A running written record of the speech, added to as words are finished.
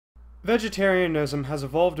Vegetarianism has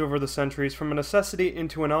evolved over the centuries from a necessity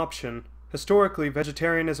into an option. Historically,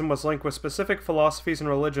 vegetarianism was linked with specific philosophies and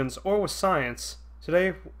religions or with science.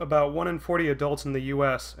 Today, about 1 in 40 adults in the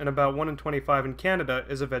US and about 1 in 25 in Canada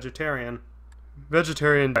is a vegetarian.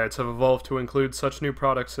 Vegetarian diets have evolved to include such new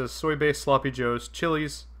products as soy-based sloppy joes,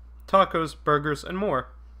 chilies, tacos, burgers, and more.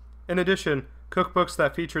 In addition, cookbooks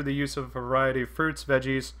that feature the use of a variety of fruits,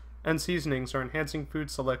 veggies, and seasonings are enhancing food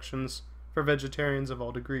selections for vegetarians of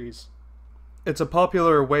all degrees. It's a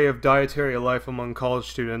popular way of dietary life among college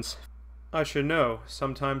students. I should know,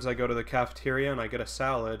 sometimes I go to the cafeteria and I get a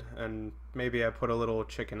salad, and maybe I put a little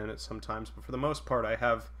chicken in it sometimes, but for the most part I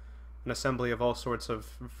have an assembly of all sorts of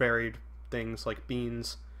varied things like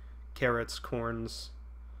beans, carrots, corns,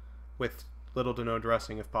 with little to no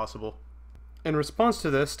dressing if possible. In response to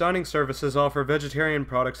this, dining services offer vegetarian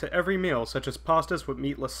products at every meal, such as pastas with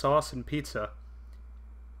meatless sauce and pizza.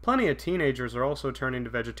 Plenty of teenagers are also turning to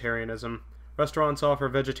vegetarianism. Restaurants offer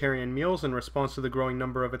vegetarian meals in response to the growing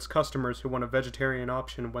number of its customers who want a vegetarian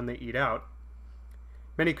option when they eat out.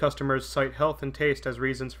 Many customers cite health and taste as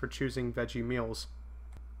reasons for choosing veggie meals.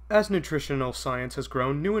 As nutritional science has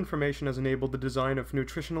grown, new information has enabled the design of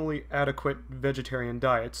nutritionally adequate vegetarian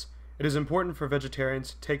diets. It is important for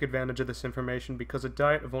vegetarians to take advantage of this information because a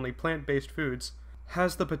diet of only plant-based foods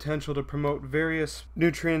has the potential to promote various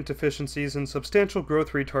nutrient deficiencies and substantial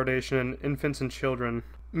growth retardation in infants and children.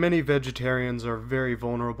 Many vegetarians are very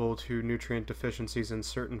vulnerable to nutrient deficiencies in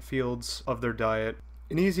certain fields of their diet.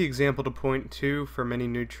 An easy example to point to for many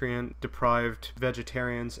nutrient-deprived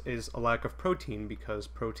vegetarians is a lack of protein, because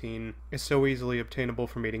protein is so easily obtainable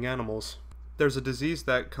from eating animals. There's a disease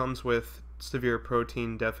that comes with severe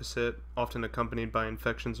protein deficit, often accompanied by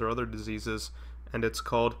infections or other diseases, and it's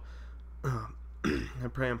called I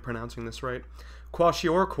pray I'm pronouncing this right.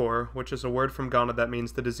 Kwashiorkor, which is a word from Ghana that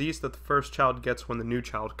means the disease that the first child gets when the new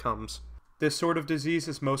child comes. This sort of disease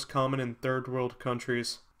is most common in third world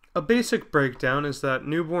countries. A basic breakdown is that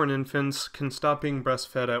newborn infants can stop being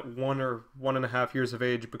breastfed at 1 or 1.5 years of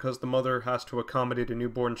age because the mother has to accommodate a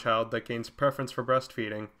newborn child that gains preference for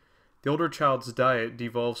breastfeeding. The older child's diet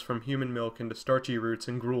devolves from human milk into starchy roots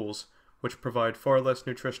and gruels, which provide far less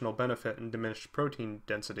nutritional benefit and diminished protein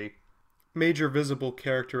density. Major visible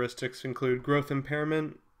characteristics include growth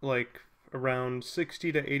impairment, like around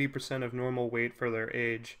 60 to 80% of normal weight for their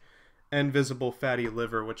age, and visible fatty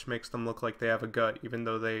liver, which makes them look like they have a gut, even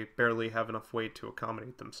though they barely have enough weight to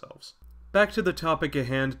accommodate themselves. Back to the topic at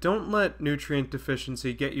hand, don't let nutrient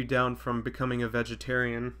deficiency get you down from becoming a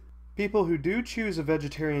vegetarian. People who do choose a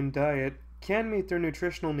vegetarian diet can meet their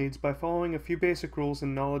nutritional needs by following a few basic rules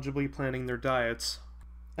and knowledgeably planning their diets.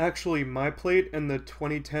 Actually, My Plate and the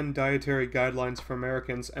 2010 Dietary Guidelines for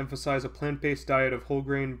Americans emphasize a plant-based diet of whole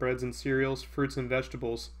grain breads and cereals, fruits and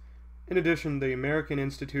vegetables. In addition, the American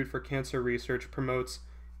Institute for Cancer Research promotes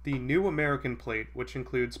the New American Plate, which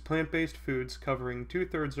includes plant-based foods covering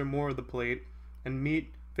 2/3 or more of the plate, and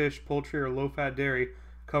meat, fish, poultry, or low-fat dairy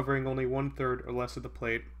covering only 1/3 or less of the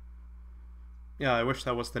plate. Yeah, I wish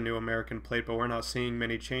that was the New American Plate, but we're not seeing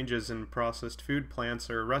many changes in processed food plants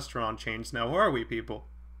or restaurant chains now, are we, people?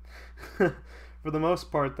 For the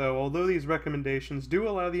most part, though, although these recommendations do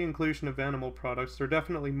allow the inclusion of animal products, they're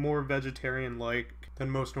definitely more vegetarian-like than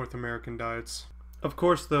most North American diets. Of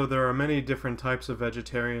course, though, there are many different types of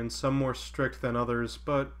vegetarians, some more strict than others,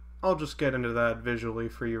 but I'll just get into that visually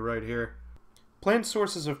for you right here. Plant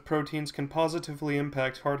sources of proteins can positively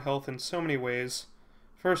impact heart health in so many ways.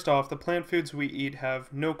 First off, the plant foods we eat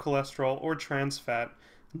have no cholesterol or trans fat,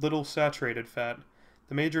 little saturated fat.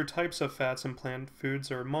 The major types of fats in plant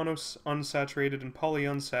foods are monounsaturated and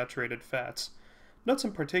polyunsaturated fats. Nuts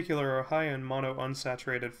in particular are high in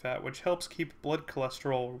monounsaturated fat, which helps keep blood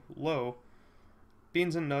cholesterol low.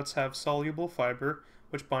 Beans and nuts have soluble fiber,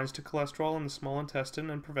 which binds to cholesterol in the small intestine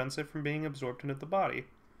and prevents it from being absorbed into the body.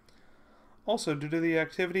 Also, due to the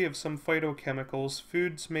activity of some phytochemicals,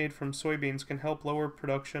 foods made from soybeans can help lower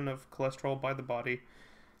production of cholesterol by the body.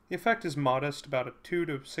 The effect is modest, about a 2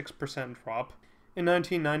 to 6% drop. In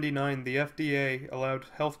 1999, the FDA allowed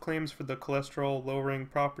health claims for the cholesterol-lowering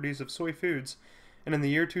properties of soy foods, and in the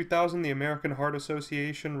year 2000, the American Heart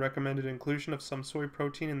Association recommended inclusion of some soy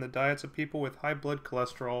protein in the diets of people with high blood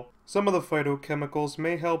cholesterol. Some of the phytochemicals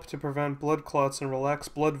may help to prevent blood clots and relax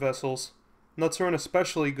blood vessels. Nuts are an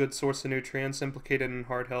especially good source of nutrients implicated in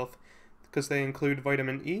heart health, because they include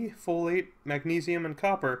vitamin E, folate, magnesium, and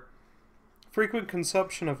copper. Frequent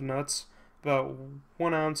consumption of nuts, about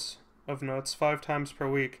 1 ounce of nuts 5 times per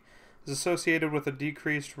week, is associated with a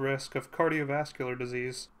decreased risk of cardiovascular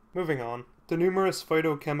disease. Moving on. The numerous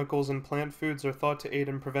phytochemicals in plant foods are thought to aid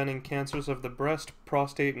in preventing cancers of the breast,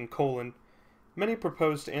 prostate, and colon. Many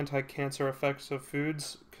proposed anti-cancer effects of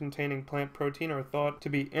foods containing plant protein are thought to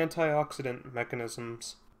be antioxidant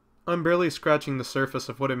mechanisms. I'm barely scratching the surface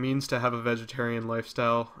of what it means to have a vegetarian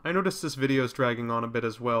lifestyle. I noticed this video is dragging on a bit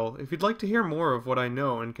as well. If you'd like to hear more of what I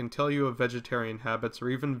know and can tell you of vegetarian habits or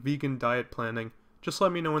even vegan diet planning, just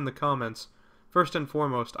let me know in the comments. First and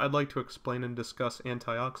foremost, I'd like to explain and discuss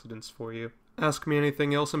antioxidants for you. Ask me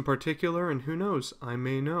anything else in particular, and who knows, I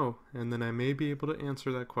may know, and then I may be able to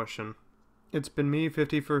answer that question. It's been me,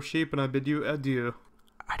 51st Sheep, and I bid you adieu.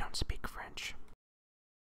 I don't speak